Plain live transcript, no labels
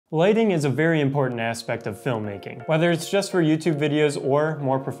Lighting is a very important aspect of filmmaking. Whether it's just for YouTube videos or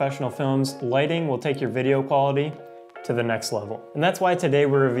more professional films, lighting will take your video quality to the next level. And that's why today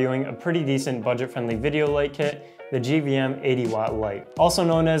we're reviewing a pretty decent budget-friendly video light kit, the GVM 80W light, also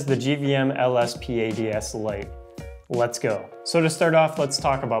known as the GVM LS-P80S light. Let's go. So to start off, let's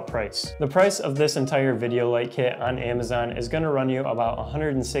talk about price. The price of this entire video light kit on Amazon is gonna run you about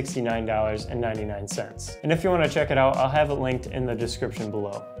 $169.99. And if you wanna check it out, I'll have it linked in the description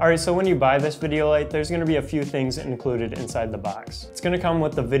below. All right, so when you buy this video light, there's gonna be a few things included inside the box. It's gonna come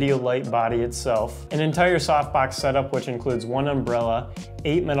with the video light body itself, an entire softbox setup which includes one umbrella,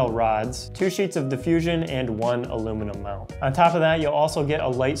 8 metal rods, 2 sheets of diffusion, and 1 aluminum mount. On top of that, you'll also get a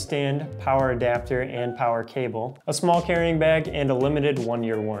light stand, power adapter, and power cable, a small carrying bag, and a limited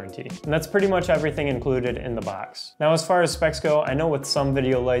 1-year warranty. And that's pretty much everything included in the box. Now, as far as specs go, I know with some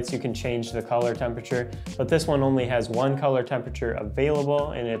video lights you can change the color temperature, but this one only has one color temperature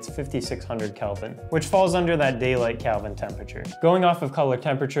available, and it's 5600 Kelvin, which falls under that daylight Kelvin temperature. Going off of color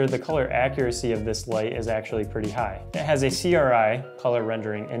temperature, the color accuracy of this light is actually pretty high. It has a CRI, color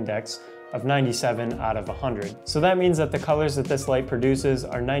rendering index, of 97 out of 100. So that means that the colors that this light produces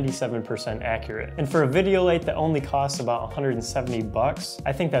are 97% accurate. And for a video light that only costs about 170 bucks,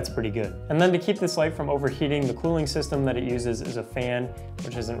 I think that's pretty good. And then to keep this light from overheating, the cooling system that it uses is a fan,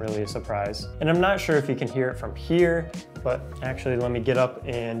 which isn't really a surprise. And I'm not sure if you can hear it from here, but actually let me get up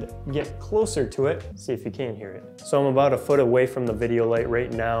and get closer to it, see if you can hear it. So I'm about a foot away from the video light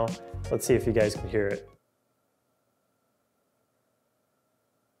right now. Let's see if you guys can hear it.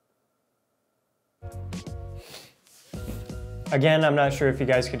 Again, I'm not sure if you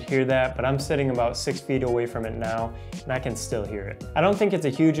guys could hear that, but I'm sitting about 6 feet away from it now, and I can still hear it. I don't think it's a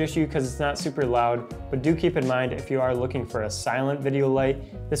huge issue because it's not super loud, but do keep in mind if you are looking for a silent video light,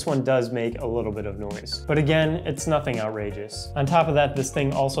 this one does make a little bit of noise. But again, it's nothing outrageous. On top of that, this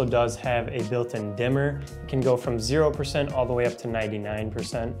thing also does have a built-in dimmer. It can go from 0% all the way up to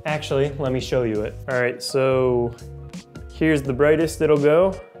 99%. Actually, let me show you it. All right, so here's the brightest it'll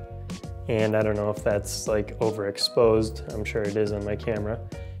go. And I don't know if that's like overexposed. I'm sure it is on my camera.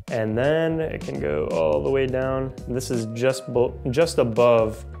 And then it can go all the way down. This is just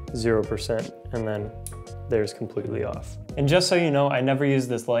above 0%, and then there's completely off. And just so you know, I never use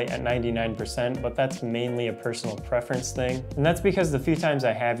this light at 99%, but that's mainly a personal preference thing. And that's because the few times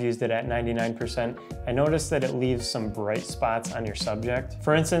I have used it at 99%, I noticed that it leaves some bright spots on your subject.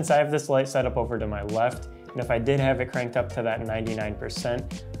 For instance, I have this light set up over to my left, and if I did have it cranked up to that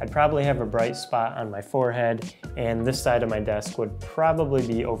 99%, I'd probably have a bright spot on my forehead, and this side of my desk would probably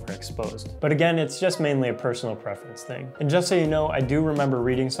be overexposed. But again, it's just mainly a personal preference thing. And just so you know, I do remember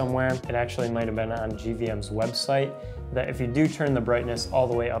reading somewhere, it actually might have been on GVM's website, that if you do turn the brightness all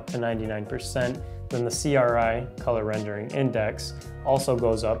the way up to 99%, then the CRI, color rendering index, also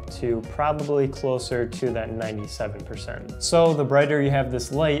goes up to probably closer to that 97%. So the brighter you have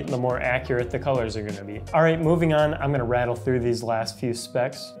this light, the more accurate the colors are gonna be. All right, moving on, I'm gonna rattle through these last few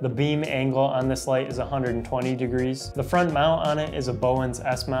specs. The beam angle on this light is 120 degrees. The front mount on it is a Bowens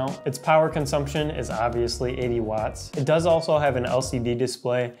S mount. Its power consumption is obviously 80 watts. It does also have an LCD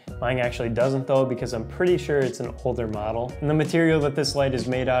display. Mine actually doesn't though, because I'm pretty sure it's an older model. And the material that this light is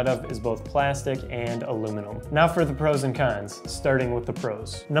made out of is both plastic and aluminum. Now for the pros and cons, starting with the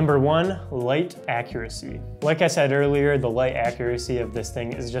pros. Number 1, light accuracy. Like I said earlier, the light accuracy of this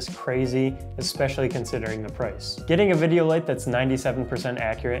thing is just crazy, especially considering the price. Getting a video light that's 97%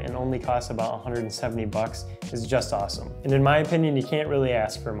 accurate and only costs about 170 bucks is just awesome. And in my opinion, you can't really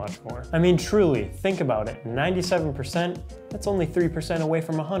ask for much more. I mean, truly, think about it. 97%, that's only 3% away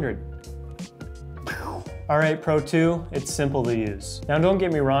from 100. All right, Pro 2, it's simple to use. Now don't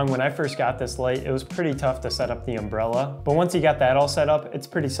get me wrong, when I first got this light, it was pretty tough to set up the umbrella, but once you got that all set up, it's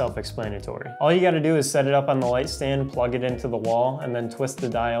pretty self-explanatory. All you gotta do is set it up on the light stand, plug it into the wall, and then twist the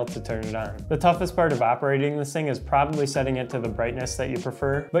dial to turn it on. The toughest part of operating this thing is probably setting it to the brightness that you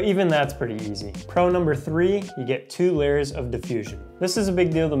prefer, but even that's pretty easy. Pro number 3, you get 2 layers of diffusion. This is a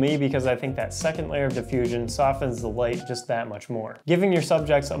big deal to me because I think that second layer of diffusion softens the light just that much more, giving your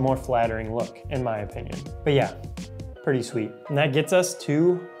subjects a more flattering look, in my opinion. But yeah, pretty sweet. And that gets us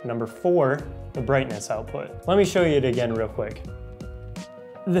to number 4, the brightness output. Let me show you it again real quick.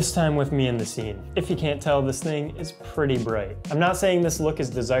 This time with me in the scene. If you can't tell, this thing is pretty bright. I'm not saying this look is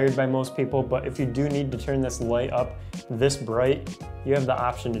desired by most people, but if you do need to turn this light up this bright, you have the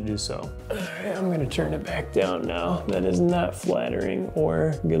option to do so. All right, I'm gonna turn it back down now. That is not flattering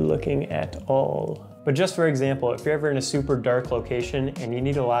or good looking at all. But just for example, if you're ever in a super dark location and you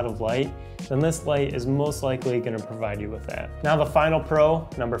need a lot of light, then this light is most likely gonna provide you with that. Now the final pro,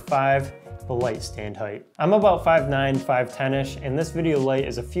 number 5, the light stand height. I'm about 5'9", 5'10"-ish, and this video light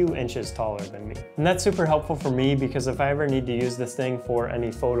is a few inches taller than me. And that's super helpful for me because if I ever need to use this thing for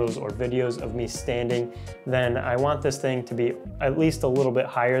any photos or videos of me standing, then I want this thing to be at least a little bit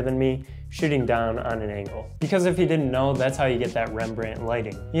higher than me, shooting down on an angle. Because if you didn't know, that's how you get that Rembrandt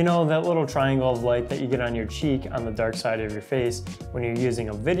lighting. You know, that little triangle of light that you get on your cheek on the dark side of your face when you're using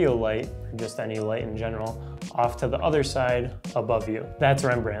a video light, or just any light in general, off to the other side above you. That's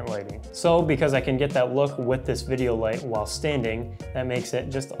Rembrandt lighting. So because I can get that look with this video light while standing, that makes it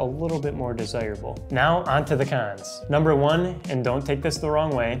just a little bit more desirable. Now onto the cons. Number one, and don't take this the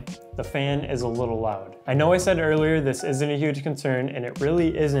wrong way, the fan is a little loud. I know I said earlier this isn't a huge concern, and it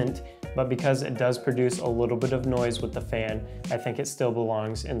really isn't, but because it does produce a little bit of noise with the fan, I think it still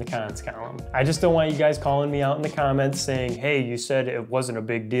belongs in the cons column. I just don't want you guys calling me out in the comments saying, hey, you said it wasn't a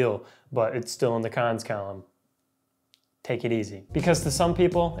big deal, but it's still in the cons column. Take it easy. Because to some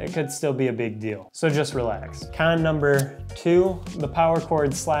people, it could still be a big deal. So just relax. Con number two, the power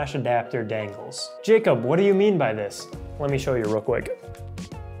cord / adapter dangles. Jacob, what do you mean by this? Let me show you real quick.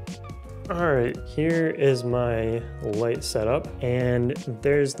 All right, here is my light setup, and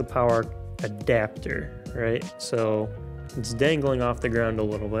there's the power adapter, right? So it's dangling off the ground a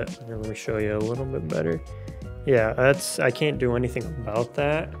little bit. Here, let me show you a little bit better. Yeah, I can't do anything about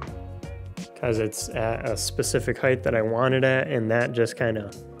that because it's at a specific height that I want it at, and that just kind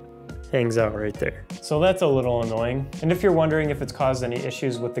of hangs out right there. So that's a little annoying. And if you're wondering if it's caused any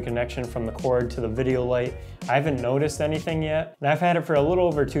issues with the connection from the cord to the video light, I haven't noticed anything yet. And I've had it for a little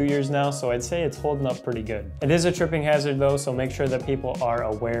over 2 years now, so I'd say it's holding up pretty good. It is a tripping hazard though, so make sure that people are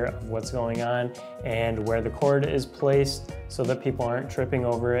aware of what's going on and where the cord is placed so that people aren't tripping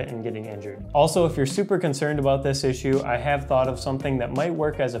over it and getting injured. Also, if you're super concerned about this issue, I have thought of something that might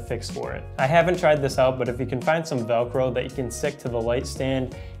work as a fix for it. I haven't tried this out, but if you can find some Velcro that you can stick to the light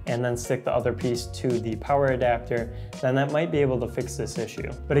stand and then stick the other piece to the power adapter, then that might be able to fix this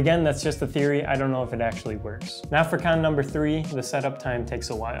issue. But again, that's just a theory. I don't know if it actually works. Now for con number three, the setup time takes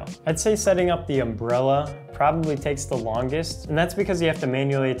a while. I'd say setting up the umbrella probably takes the longest, and that's because you have to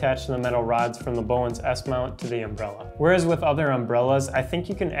manually attach the metal rods from the Bowen's S-mount to the umbrella. Whereas with other umbrellas, I think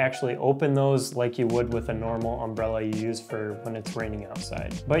you can actually open those like you would with a normal umbrella you use for when it's raining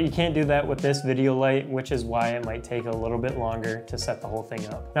outside. But you can't do that with this video light, which is why it might take a little bit longer to set the whole thing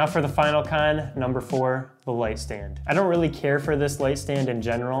up. Now for the final con, number four, the light stand. I don't really care for this light stand in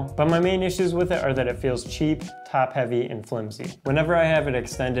general, but my main issues with it are that it feels cheap, top heavy, and flimsy. Whenever I have it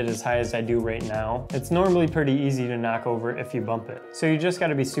extended as high as I do right now, it's normally pretty easy to knock over if you bump it. So you just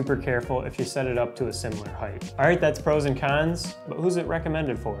gotta be super careful if you set it up to a similar height. All right, that's pros and cons, but who's it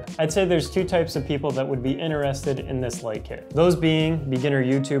recommended for? I'd say there's two types of people that would be interested in this light kit. Those being beginner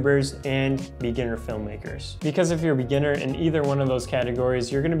YouTubers and beginner filmmakers. Because if you're a beginner in either one of those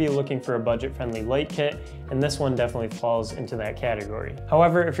categories, you're gonna be looking for a budget-friendly light kit, and this one definitely falls into that category.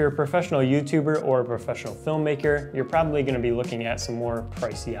 However, if you're a professional YouTuber or a professional filmmaker, you're probably gonna be looking at some more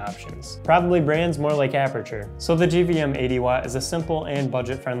pricey options. Probably brands more like Aperture. So the GVM 80W is a simple and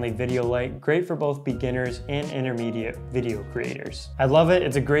budget-friendly video light, great for both beginners and intermediate video creators. I love it,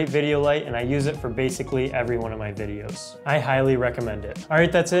 it's a great video light, and I use it for basically every one of my videos. I highly recommend it. All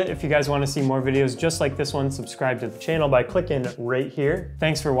right, that's it. If you guys wanna see more videos just like this one, subscribe to the channel by clicking right here.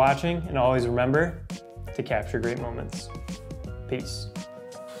 Thanks for watching, and always remember to capture great moments. Peace.